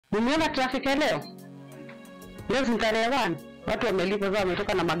Nimeona traffic leo. Leo si tarehe 1. Watu wamelipa zao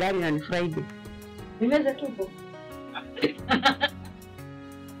wametoka na magari na ni Friday. Nimeza tumbo.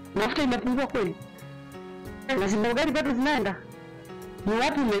 Mafuta imepungua kweli. Lazima gari bado zinaenda. Ni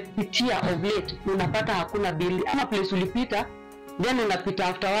watu umepitia of late unapata hakuna bill ama place ulipita then unapita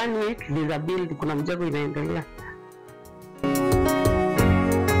after 1 week there's a bill, kuna mjago inaendelea.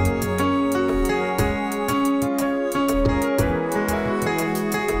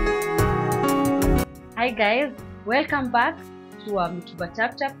 Hi guys, welcome back to our Mitumba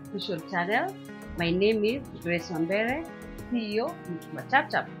Chap official channel. My name is Grace Wambere, CEO of Mitumba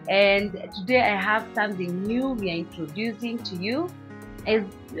Chap, and today I have something new we are introducing to you. As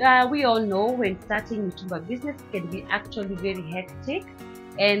we all know, when starting Mitumba business can be actually very hectic,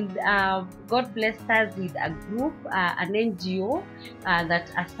 and God blessed us with a group, an NGO that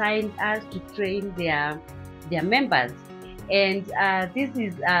assigned us to train their members. And this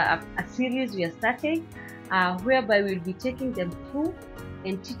is a series we are starting whereby we'll be taking them through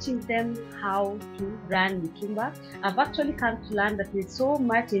and teaching them how to run Mitumba. I've actually come to learn that there's so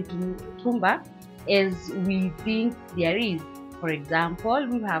much into Mitumba as we think there is. For example,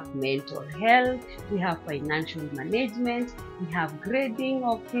 we have mental health, we have financial management, we have grading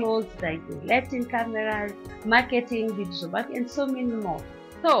of clothes like lighting cameras, marketing, digital marketing, and so many more.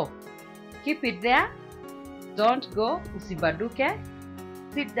 So keep it there. Don't go, usibaduke.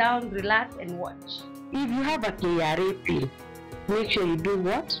 Sit down, relax, and watch. If you have a KRA pin, make sure you do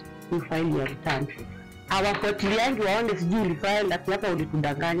what? You file your return. Hawafuatiliangi waone sijui ulifile na hapa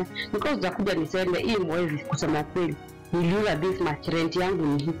ulitudanganya. Because utakuja niseme hii mwezi kusema kweli niliuza this much, rent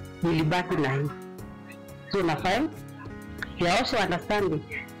yangu nilibaki na hii. So na file. You also understand it.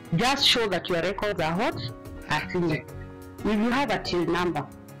 Just show that your records are hot. If you have a till number,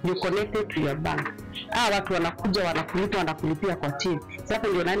 you connect it to your bank. Watu wanakulipia kwa till. Sasa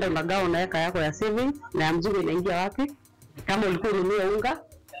ndio unaenda unagawa unaweka yako ya savings na ya mzigo inaingia wapi? Kama ulikuwa ununua unga,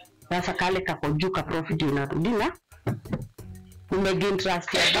 sasa kale kako juu ka profit unarudina. Umegain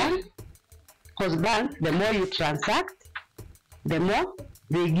trust ya bank. Because bank, the more you transact, the more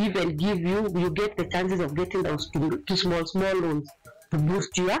they give you get the chances of getting those two small loans to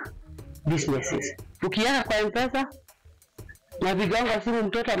boost your businesses. Ukienda kwa M-Pesa, na vigonga simu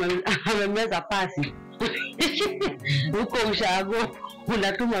mtoto amemeza pasi. Uko ushago,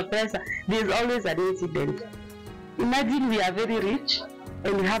 unatuma pesa. There's always an incident. Imagine we are very rich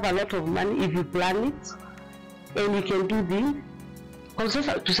and we have a lot of money if you plan it and you can do this. Kwa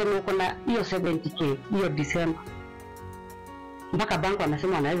sasa tuseme uko na hiyo 70k hiyo December. Mpaka bank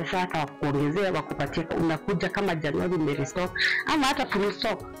wanasema wanaweza sasa kuongezea wakupatia, unakuja kama January umerestock ama hata full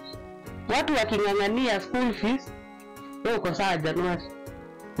stock. Watu wakingangania school fees wewe uko sawa January.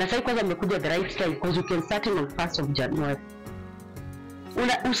 Na sasa kwanza umekuja the right time because you can start on 1st of January.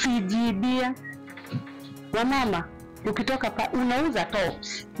 Usijibia. Wa mama, ukitoka unauza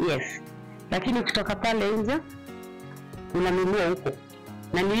tops. Yes. Lakini ukitoka pale nje unanunua huko.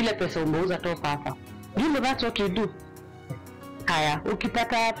 Na ni ile pesa umeuza top hapa. You know that's what you do. Haya,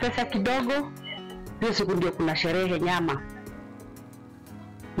 ukipata pesa kidogo, hiyo siku ndio kuna sherehe nyama.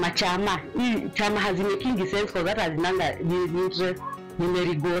 Machama, hii chama hazimekingi sense kwa hata hazinanga interest, ni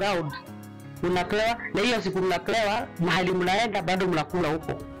merry go round. Unapewa na hiyo siku mnapewa mahali mnaenda bado mnakula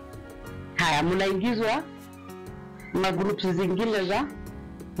huko. Haya, mnaingizwa na groups zingine za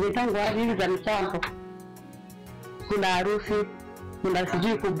mitango hivi za mchango. Kuna harusi, kuna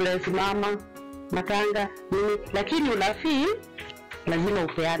sijui ku bless mama, matanga, nini, lakini unafeel lazima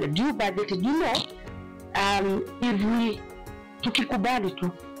upeane. Due budget, you know, if we tukikubali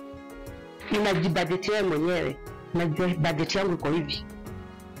tu unajibudgetia mwenyewe, na budget yangu iko hivi.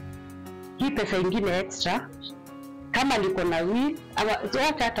 Hii pesa nyingine extra kama niko na will ama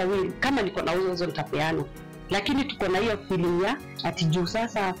hata will kama niko na uzo nitapeana. Lakini tuko na hiyo feeling ya ati juu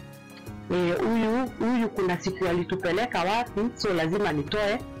sasa huyu kuna siku alitupeleka wapi, so lazima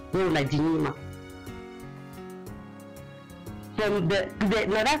nitoe, wewe unajinyima.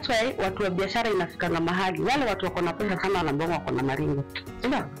 Na that's why watu wa biashara inafika na mahali wale watu wako na pesa sana na mbongo wako na maringo.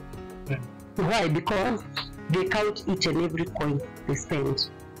 Ndio. Why? Because they count each and every coin they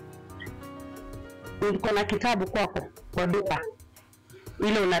spend. Uko na kitabu kwako kwa duka,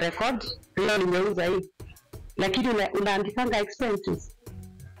 ile una record leo nimeuza hii, lakini unaandikanga expenses.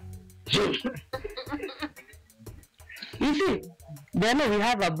 You see, then we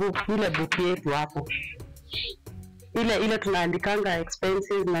have a book, ile book yetu hapo. Ile tunaandikanga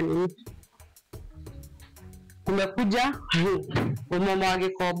expenses na nini. Umekuja, umama wake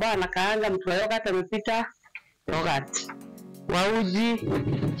koba na kaanga mtu wa yogurt amepita yogurt. Wauji,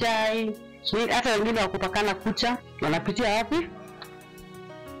 chai, hata wengine wakupakana kucha, wanapitia wapi? Kwa duka. Uko na kitabu kwako kwa duka, ile unaandikanga expenses. You see, then we have a book, ile book yetu hapo. Ile tunaandikanga expenses na nini. Umekuja, umama wake koba na kaanga mtu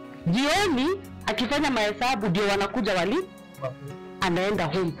wa yogurt amepita yogurt. Wauji, chai, hata wengine wakupakana kucha, wanapitia wapi? Jioni akifanya mahesabu ndio wanakuja wali anaenda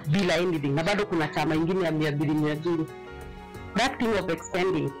home bila anything, na bado kuna chama ingine ya 200. That thing of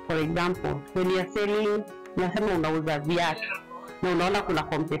extending, for example, when you are selling, unasema unauza viatu na unaona kuna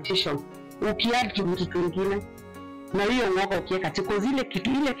competition, ukiadd mtu mwingine na hiyo uoga ukiweka katika ile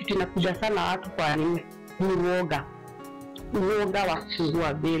kitu inakuja sana watu kwa nini? Uoga wa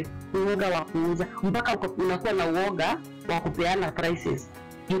kufungua bill, uoga wa kuuza, mpaka unakuwa na uoga wa kupeana prices.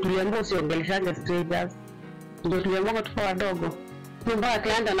 Ndio tuliambiwa usiongeleshane strangers, ndio tuliambiwa tupo wadogo. Mpaka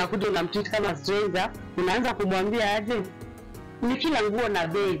client anakuja unamtreat kama stranger, unaanza kumwambia aje ni kila nguo na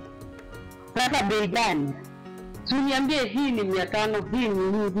bei. Sasa bei gani? Tuniambie hii ni 500, hii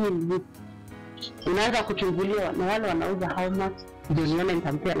ni unaanza kuchungulia na wale wanauza how much, ndio nione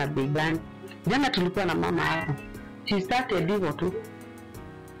nitampea na bei gani. Jana tulikuwa na mama hapa, she started hivyo tu,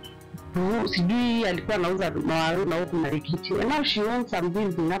 sijui alikuwa anauza mawaru na huku marikiti, and now she owns some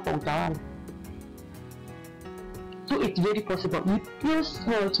building hapa Utawala. So it's very possible with those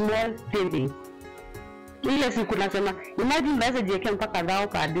small things. Ile siku nasema imagine unaweza jiwekea mpaka dhao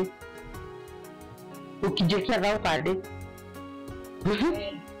kadi, ukijiwekea dhao kadi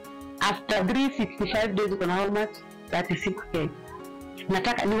after 365 days uko na how much? 36k.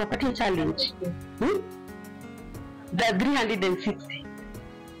 Nataka niwapatie challenge. The 360.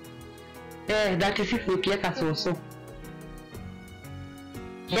 36 ukiweka so.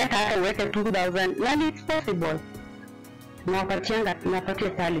 Hata uweke 2000. Yani it's possible. Napatia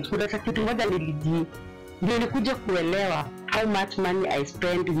challenge. Kuna kitu moja ndio nilikuja kuelewa how much money I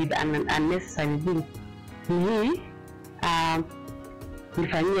spend with an unnecessary thing.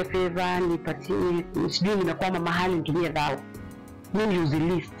 Nifanyie favor, nipatie, sijui nimekuwa mahali nitumie dhao. Mimi use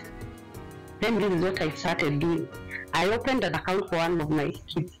list. Then this is what I started doing. I opened an account for one of my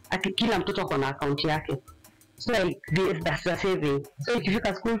kids. Kila mtoto ako na account yake. So that's the saving. So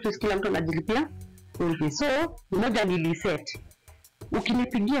ikifika school fees kila mtu anajilipia school fees. So mmoja niliset.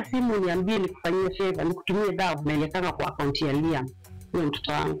 Ukinipigia simu niambie nikufanyie favor, nikutumie dhao, naelekana kwa account ya Liam, huyo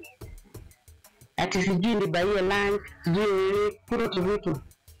mtoto wangu. Ati sijui nibaie lunch, sijui kuro vitu.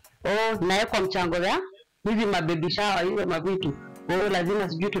 Nae kwa mchango ya hizi mababy shower, hizo mavitu. Lazima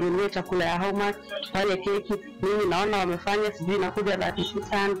sijui tununue chakula ya how much, tufanye keki. Mimi naona wamefanya sijui nakuja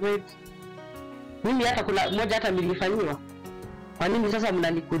 3600. Mimi hata kuna moja hata nilifanyiwa. Kwa nini sasa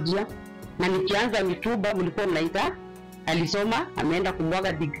mnanikujia? Na nikianza Mitumba mlikuwa mnaita alisoma ameenda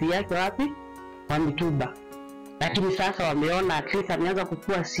kumwaga degree yake wapi? Kwa Mitumba. Lakini sasa wameona at least ameanza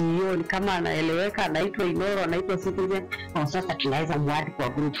kukua CEO, ni kama anaeleweka, anaitwa Inoro, anaitwa Citizen, na sasa tunaweza muadi kwa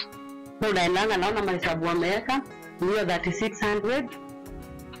group. So unaendanga naona mahesabu wameweka hiyo 3600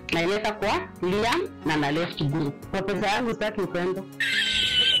 naileta kwa Liam na na left group. Kwa pesa yangu sitaki upendo.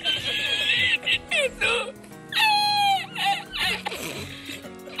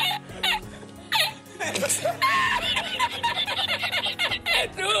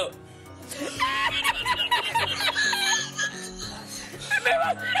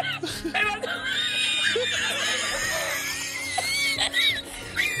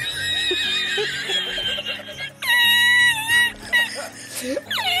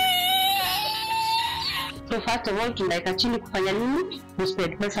 So first of all tunaika chini kufanya nini?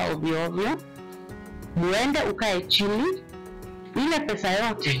 Kuspend pesa ovyo. Muende ukae chini, ile pesa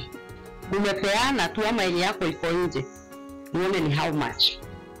yote umepeana tu ama yenye yako iko nje, uone ni how much.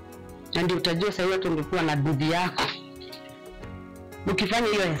 Na ndio utajua sasa yote ungekuwa na bidii yako. Ukifanya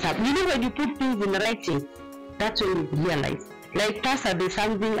hiyo hesabu, you know when you put things in writing, that's when you realize. Like Pastor, there's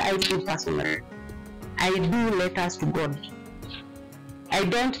something I do personally. I do letters to God. I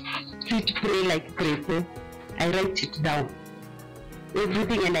don't sit pray like pray. I write it down.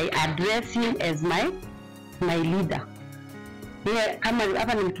 Everything, and I address him as my leader. Yeye kama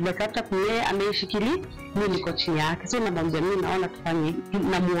hapa ni mtu bakata yeye ameishikili, mimi niko chini yake. So namwambia mimi naona tufanye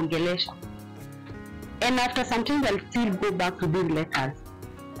na muongelesha. And after some time I'll still go back to these letters.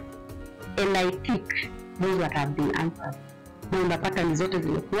 And I think those that have been answered. Na unapata ni zote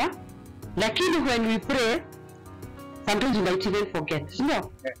zimekuwa. Lakini when we pray, sometimes you might even forget.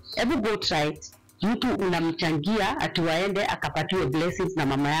 No. Every go try it. Mtu unamchangia atuwaende akapatiwe blessings na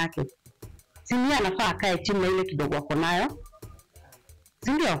mama yake. Sini anafaa akae chini na ile kidogo wako nayo.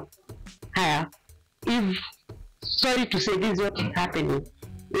 Sindio? Haya. If, sorry to say this is what is happening.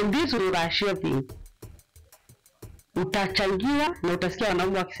 In this rural thing, utachangiwa na utasikia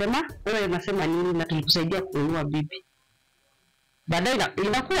wanaume wakisema, wewe unasema nini na tulikusaidia kununua bibi. Baadaye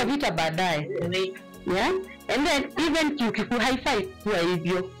inakuwa vita baadaye. Yeah? And then even tukiku high-five kuwa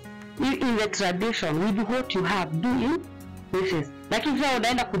hivyo. In the tradition, with what you have, do in wishes. Lakini sasa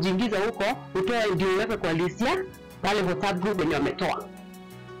unaenda kujiingiza huko, utoa ndio uweke kwa list ya wale WhatsApp group wenye wametoa.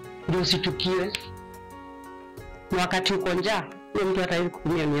 ndio usitukiwe. Na wakati uko njaa, huyo mtu hatawezi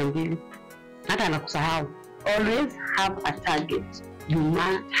kutumia 200. Hata anakusahau. Always have a target. You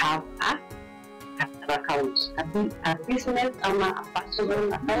must have a account. A business ama a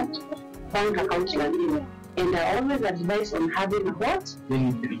personal account, bank account lazima. And I always advise on having a what?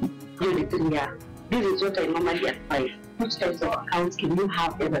 Unit 3. Yeah. This is what I normally advise. Which types of accounts can you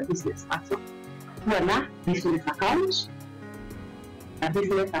have as a business person? A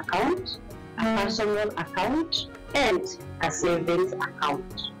business account, a personal account, and a savings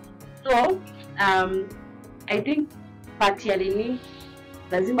account. So, I think partially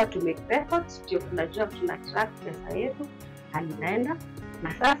lazima to make efforts ndio tunajua tuna track pesa yetu halinaenda,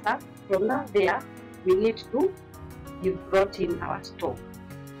 na sasa from there we need to give brought in our stock.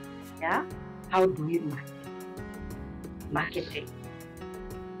 Yeah, how do we marketing?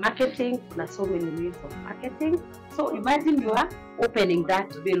 Kuna so many ways of marketing. So imagine you are opening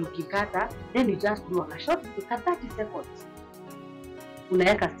that bill ukikata, then you just do a short to 30 seconds.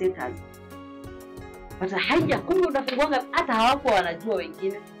 Unaweka status. But haija kumbe unafunguanga hata hawako wanajua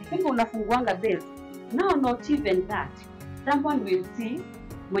wengine. Kumbe unafunguanga base. No, not even that. Someone will see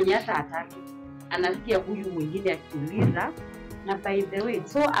mwenye hata ataki. Anasikia huyu mwingine akiuliza, na by the way,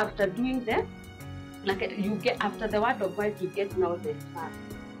 so after doing that, like you get after the word of mouth, you get now the response.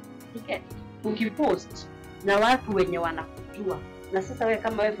 You get ukipost na watu wenye wanakujua. Na sasa wewe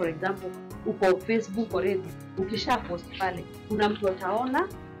kama wewe for example uko Facebook already, ukisha post pale, kuna mtu ataona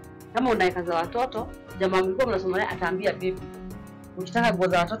kama unaweka za watoto, jamaa mlikuwa mnasomea ataambia baby. Ukitaka nguo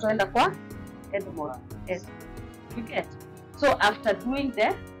za watoto enda kwa Edmore. Yes. You get. So after doing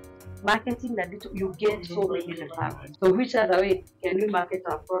the marketing that you get so many referrals. So which other way can we market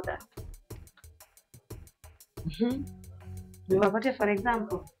our product? Niwapatie for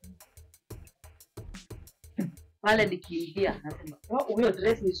example. Wale nikiingia nasema, huyo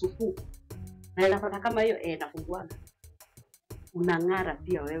dress ni supu. Na inapata kama hiyo nafunguaga. Unang'ara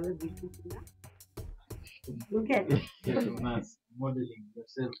pia wewe vitu kuna. Okay. Modeling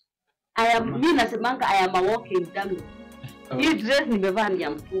yourself. Mimi nasemanga I am a walking dummy. Hii dress nimevaa ni ya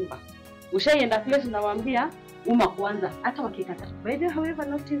mtumba. Ushaenda place nawaambia uma kwanza hata wakikata. By the way, however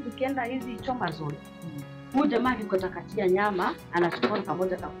notice ukienda hizi choma zone. Huyu jamaa akikotakatia nyama anachukua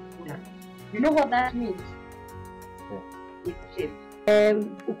pamoja na kukula. You know what that means?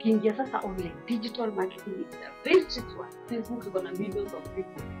 Ukiingia sasa online digital marketing is a very strict one. Facebook is gonna millions of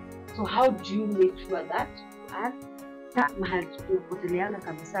people. So how do you make sure that that mahali tunapoteleana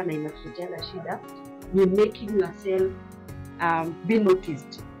kabisa na inatuletea shida, you're making yourself be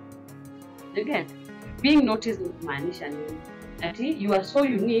noticed. Again, being noticed is maanisha nini? Ati you are so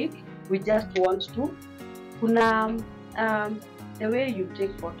unique, we just want to kuna the way you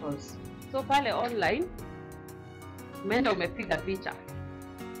take photos. So pale online umeenda umepiga picha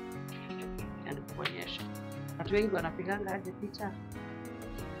and kuonyesha. Watu wengi wanapiganga aje picha,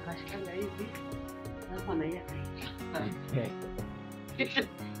 anashikanga hivi alafu anaiweka hivi.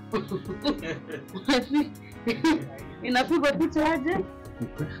 Inapigwa picha aje?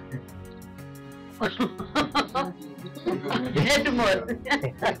 Edmore.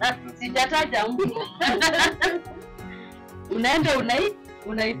 Sijataja mtu. Unaenda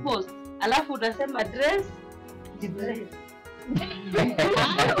unaipost, alafu unasema dress.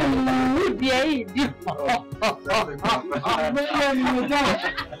 Dia hii.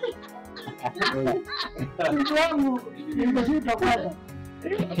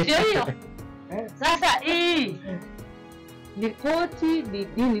 Sio. Sasa hii ni koti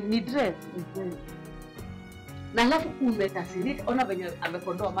ni dress. Na alafu umekasirika, ona venye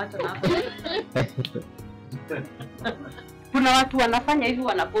amekondoa macho na hapo. Kuna watu wanafanya hivi,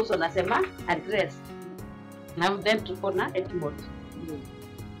 wanapost wanasema address. Now then tuko na Edmore.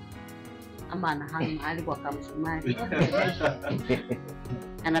 Ama anahang mahali kwa kamsumari.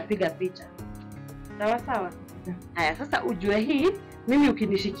 Anapiga picha. Sawa sawa. Haya sasa ujue hii, mimi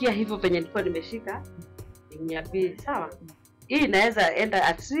ukinishikia hivyo penye nilikuwa nimeshika, ni ya bei sawa. Hii inaweza enda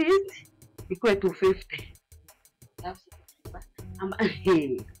at least ikuwe 250. Ama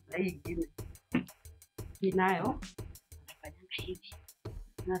hii ingine. Hii nayo anafanya hivi.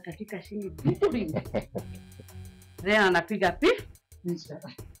 Na katika chini vizuri. Then anapiga picha.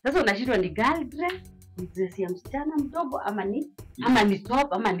 Sasa unashindwa ni girl dress, ni dress ya msichana mdogo ama ni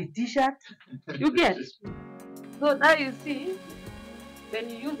top ama ni t-shirt. You get? So now you see, when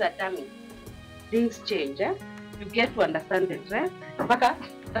you use a dummy, things change. You get to understand the dress. Mpaka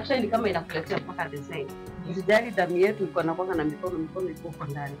sasa ni kama inakuletea mpaka design. Usijali dummy yetu iko na kwanga na mikono iko huko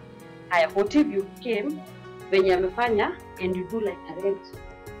ndani. Haya, what if you came venye amefanya and you do like a red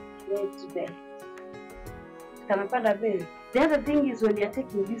belt. Kama panda belt. The other thing is when you're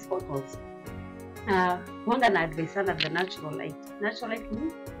taking these photos, wanga na advice sana the natural light. Natural light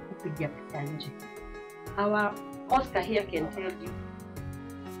ni kupigia picha nje. Our Oscar here can tell you,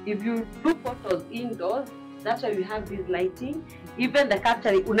 if you do photos indoors, that's why we have this lighting. Even the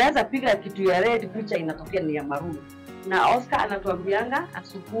capturing, unaweza piga kitu ya red, picha inatokea ni ya maroon. Na Oscar anatuambianga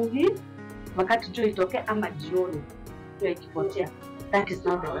asubuhi wakati jua itoke ama jioni jua ikipotea. That is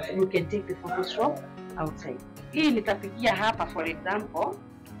not the way. You can take the photos from outside. Hii nitapigia hapa for example.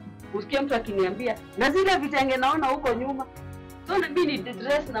 Usikie mtu akiniambia na zile vitenge naona huko nyuma. So na mimi ni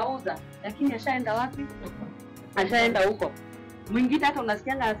dress nauza, lakini ashaenda wapi? Ashaenda huko. Mwingine hata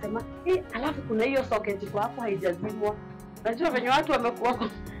unasikianga anasema, alafu kuna hiyo socket kwa hapo haijazibwa. Unajua venye watu wamekuwa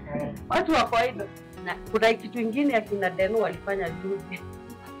watu wa kawaida. Na kuna kitu kingine ya kina Deno walifanya juzi.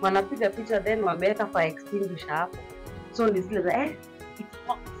 Wanapiga picha then wameweka fire extinguisher hapo. So ni zile za it's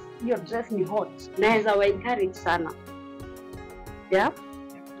hot. Your dress ni hot. Naweza wa encourage sana. Yeah?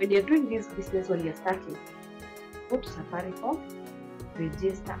 When you're doing this business, when you're starting, go to Safaricom,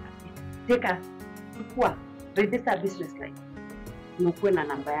 register, register a business line. Mukue na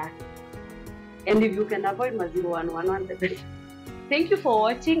namba yake. And if you can avoid my 0111, Thank you for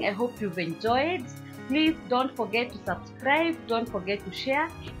watching. I hope you've enjoyed. Please don't forget to subscribe, don't forget to share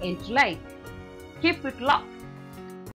and to like. Keep it locked.